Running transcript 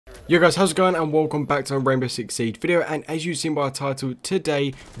Yo guys, how's it going and welcome back to a Rainbow Six Siege video. And as you've seen by the title,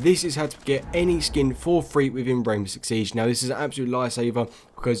 today this is how to get any skin for free within Rainbow Six Siege. Now this is an absolute lifesaver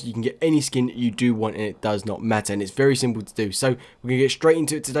because you can get any skin you do want and it does not matter, and it's very simple to do. So we're going to get straight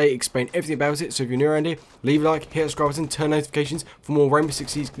into it today, explain everything about it. So if you're new around here, leave a like, hit the subscribe button, turn notifications for more Rainbow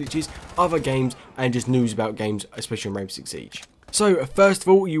Six Siege glitches, other games and just news about games, especially in Rainbow Six Siege. So first of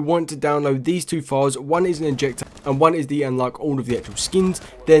all, you want to download these two files. One is an injector and one is the unlock all of the actual skins.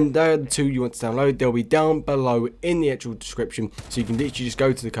 Then they are the two you want to download. They'll be down below in the actual description, so you can literally just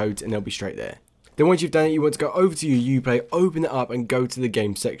go to the codes and they'll be straight there. Then once you've done it, you want to go over to your Uplay, open it up and go to the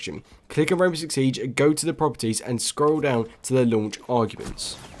game section. Click on Rainbow Six Siege, go to the properties and scroll down to the launch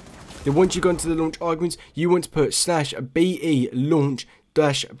arguments. Then once you've gone to the launch arguments, you want to put /be launch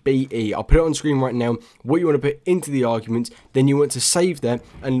 -be. I'll put it on screen right now. What you want to put into the arguments, then you want to save that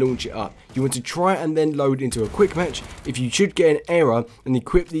and launch it up. You want to try and then load into a quick match. If you should get an error, and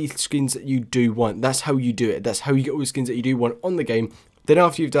equip the skins that you do want. That's how you do it. That's how you get all the skins that you do want on the game. Then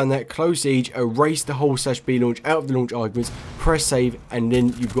after you've done that, close Siege, erase the whole /be launch out of the launch arguments, press save, and then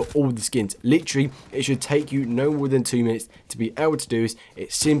you've got all the skins. Literally, it should take you no more than 2 minutes to be able to do this.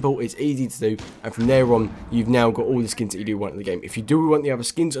 It's simple, it's easy to do, and from there on, you've now got all the skins that you do want in the game. If you do want the other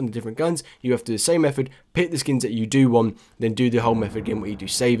skins on the different guns, you have to do the same method, pick the skins that you do want, then do the whole method again where you do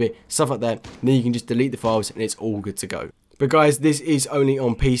save it, stuff like that, and then you can just delete the files and it's all good to go. But guys, this is only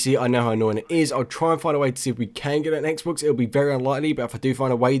on PC. I know how annoying it is. I'll try and find a way to see if we can get an Xbox. It'll be very unlikely, but if I do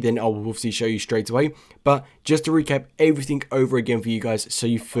find a way, then I will obviously show you straight away. But just to recap everything over again for you guys so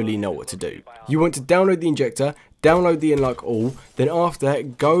you fully know what to do. You want to download the injector, download the unlock all, then after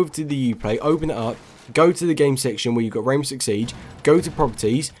that, go over to the Uplay, open it up, go to the game section where you've got Rainbow Six Siege, go to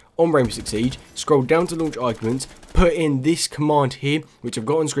properties on Rainbow Six Siege, scroll down to launch arguments, put in this command here, which I've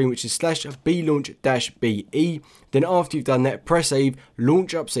got on screen, which is /belaunch-be. Then after you've done that, press save,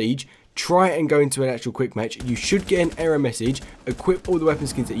 launch up Siege, try and go into an actual quick match. You should get an error message, equip all the weapon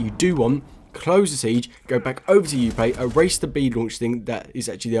skins that you do want, close the Siege, go back over to Uplay, erase the B launch thing that is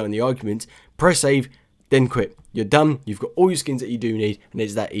actually there in the argument, press save, then quit. You're done, you've got all your skins that you do need, and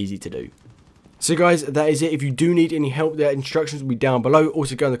it's that easy to do. So guys, that is it. If you do need any help, the instructions will be down below.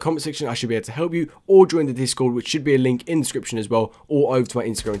 Also go in the comment section, I should be able to help you, or join the Discord, which should be a link in the description as well, or over to my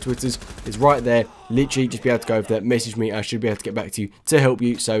Instagram and Twitters. It's right there. Literally just be able to go over there, message me, I should be able to get back to you to help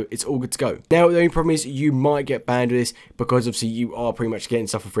you, so it's all good to go. Now the only problem is you might get banned with this, because obviously you are pretty much getting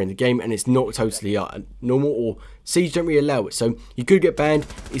stuff for free in the game, and it's not totally normal, or Siege don't really allow it, so you could get banned.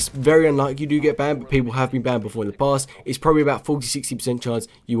 It's very unlikely you do get banned, but people have been banned before in the past. It's probably about 40-60% chance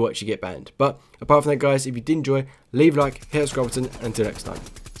you will actually get banned. But apart from that guys, if you did enjoy, leave a like, hit the subscribe button, and until next time,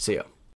 see ya.